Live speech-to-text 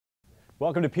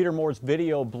Welcome to Peter Moore's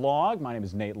video blog. My name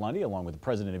is Nate Lundy, along with the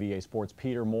president of EA Sports,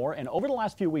 Peter Moore. And over the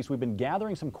last few weeks, we've been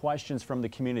gathering some questions from the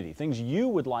community, things you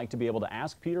would like to be able to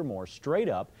ask Peter Moore straight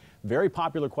up. Very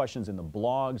popular questions in the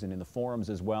blogs and in the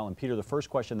forums as well. And Peter, the first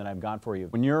question that I've got for you,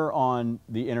 when you're on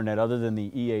the internet, other than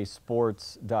the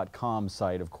easports.com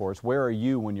site, of course, where are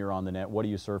you when you're on the net? What are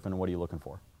you surfing and what are you looking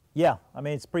for? Yeah, I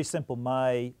mean, it's pretty simple.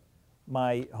 My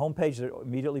homepage that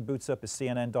immediately boots up is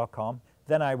CNN.com.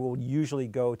 Then I will usually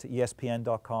go to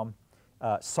ESPN.com.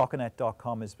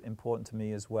 Soccernet.com is important to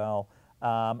me as well.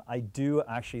 I do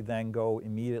actually then go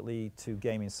immediately to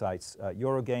gaming sites.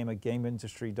 Eurogamer,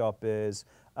 GameIndustry.biz,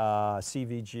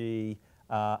 CVG,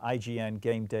 IGN,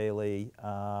 Game Daily,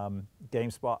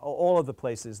 GameSpot, all of the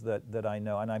places that I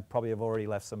know, and I probably have already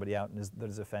left somebody out that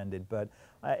is offended. But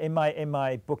in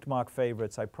my bookmark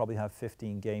favorites, I probably have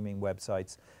 15 gaming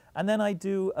websites. And then I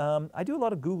do a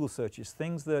lot of Google searches,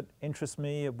 things that interest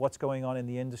me, what's going on in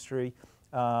the industry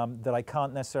that I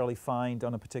can't necessarily find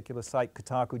on a particular site.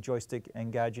 Kotaku, Joystick,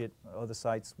 Engadget, other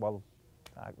sites, well,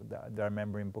 that I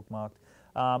remember in bookmarked.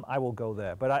 I will go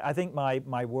there. But I think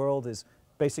my world is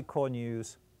basic core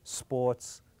news,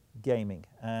 sports, gaming,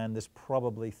 and there's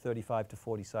probably 35 to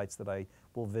 40 sites that I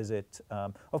will visit.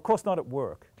 Of course, not at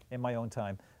work in my own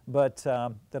time, but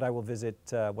that I will visit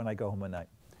when I go home at night.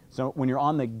 So when you're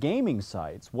on the gaming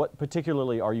sites, what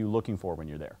particularly are you looking for when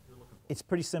you're there? It's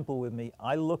pretty simple with me.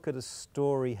 I look at a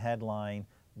story headline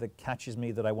that catches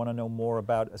me that I want to know more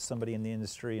about as somebody in the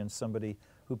industry and somebody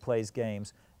who plays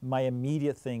games. My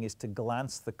immediate thing is to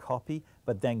glance the copy,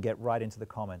 but then get right into the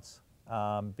comments.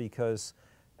 Because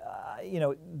you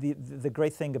know, the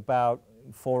great thing about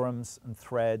forums and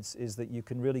threads is that you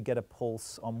can really get a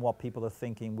pulse on what people are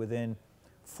thinking within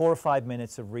 4 or 5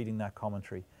 minutes of reading that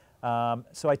commentary.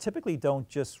 So I typically don't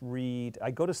just read. I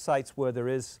go to sites where there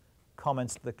is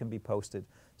comments that can be posted.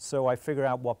 So I figure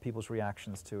out what people's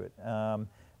reactions to it.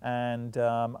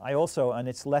 I also, and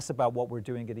it's less about what we're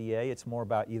doing at EA, it's more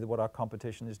about either what our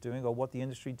competition is doing or what the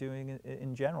industry is doing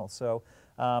in general. So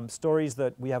stories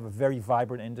that we have a very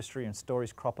vibrant industry and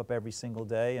stories crop up every single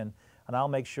day, and I'll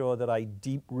make sure that I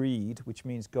deep read, which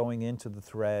means going into the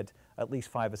thread, at least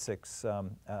 5 or 6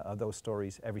 of those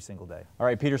stories every single day. All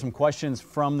right, Peter, some questions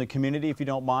from the community, if you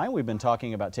don't mind. We've been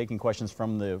talking about taking questions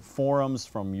from the forums,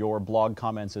 from your blog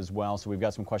comments as well, so we've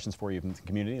got some questions for you from the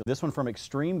community. This one from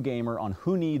Extreme Gamer on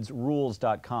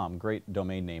whoneedsrules.com. Great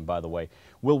domain name, by the way.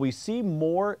 Will we see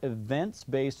more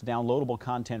events-based downloadable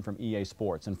content from EA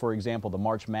Sports? And for example, the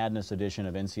March Madness edition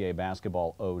of NCAA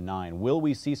Basketball 09. Will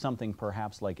we see something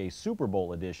perhaps like a Super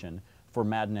Bowl edition for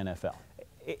Madden NFL?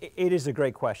 It is a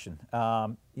great question.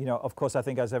 You know, of course, I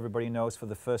think as everybody knows, for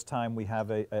the first time we have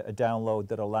a download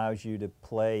that allows you to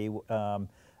play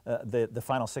the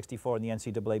Final 64 in the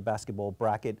NCAA basketball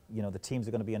bracket. You know, the teams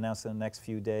are going to be announced in the next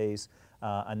few days.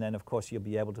 And then, of course, you'll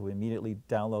be able to immediately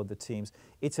download the teams.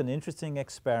 It's an interesting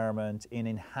experiment in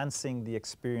enhancing the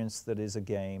experience that is a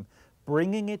game,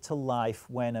 bringing it to life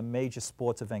when a major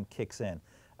sports event kicks in.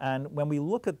 And when we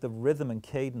look at the rhythm and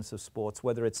cadence of sports,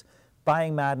 whether it's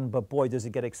buying Madden, but boy, does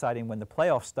it get exciting when the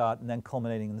playoffs start and then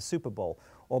culminating in the Super Bowl.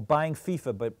 Or buying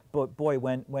FIFA, but boy,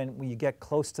 when you get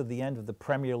close to the end of the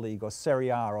Premier League or Serie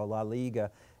A or La Liga,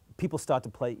 people start to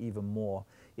play even more.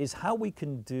 Is how we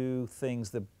can do things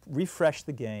that refresh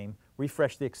the game,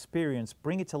 refresh the experience,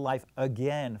 bring it to life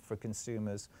again for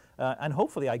consumers, and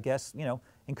hopefully, I guess, you know,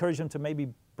 encourage them to maybe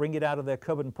bring it out of their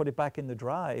cupboard and put it back in the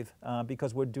drive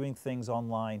because we're doing things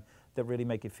online that really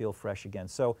make it feel fresh again.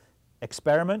 So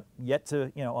experiment, yet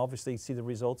to, you know, obviously see the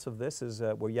results of this, is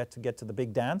we're yet to get to the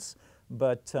big dance,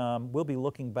 but we'll be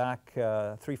looking back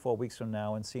 3-4 weeks from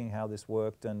now and seeing how this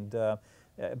worked. And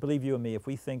believe you and me, if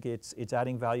we think it's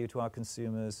adding value to our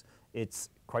consumers, it's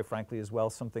quite frankly as well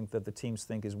something that the teams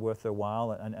think is worth their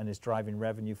while and is driving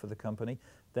revenue for the company,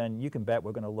 then you can bet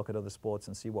we're going to look at other sports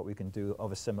and see what we can do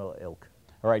of a similar ilk.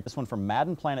 All right, this one from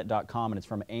MaddenPlanet.com, and it's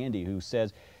from Andy, who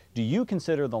says, do you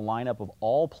consider the lineup of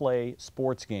all-play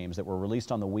sports games that were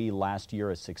released on the Wii last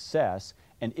year a success?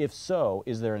 And if so,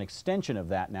 is there an extension of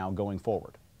that now going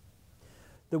forward?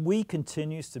 The Wii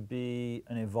continues to be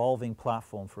an evolving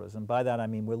platform for us, and by that I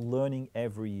mean we're learning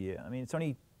every year. I mean, it's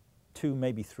only 2,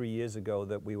 maybe 3 years ago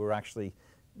that we were actually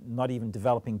not even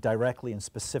developing directly and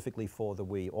specifically for the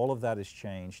Wii. All of that has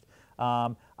changed.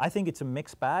 I think it's a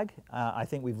mixed bag. I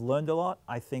think we've learned a lot.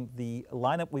 I think the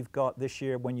lineup we've got this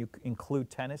year, when you include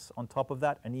tennis on top of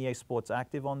that, and EA Sports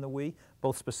Active on the Wii,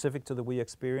 both specific to the Wii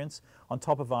experience, on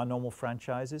top of our normal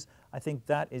franchises, I think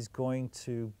that is going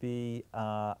to be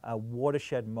a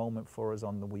watershed moment for us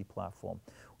on the Wii platform.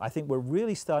 I think we're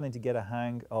really starting to get a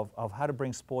hang of how to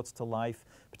bring sports to life,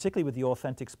 particularly with the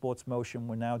authentic sports motion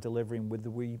we're now delivering with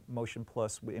the Wii Motion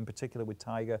Plus, in particular with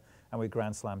Tiger and with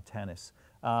Grand Slam Tennis.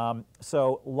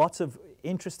 So lots of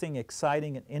interesting,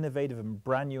 exciting, and innovative and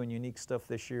brand new and unique stuff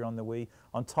this year on the Wii,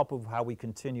 on top of how we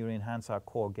continue to enhance our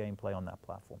core gameplay on that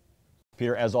platform.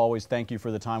 Peter, as always, thank you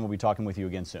for the time. We'll be talking with you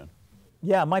again soon.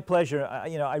 Yeah, my pleasure.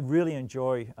 I really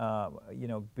enjoy,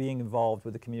 being involved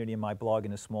with the community in my blog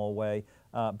in a small way.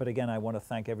 But again, I want to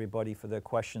thank everybody for their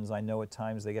questions. I know at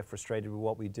times they get frustrated with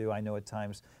what we do. I know at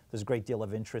times there's a great deal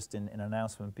of interest in an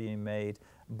announcement being made.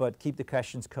 But keep the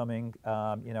questions coming.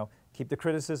 Keep the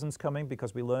criticisms coming,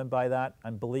 because we learn by that.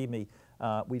 And believe me,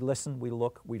 we listen, we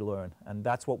look, we learn. And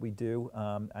that's what we do.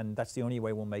 And that's the only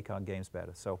way we'll make our games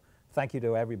better. So thank you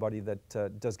to everybody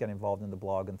that does get involved in the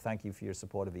blog, and thank you for your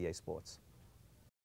support of EA Sports.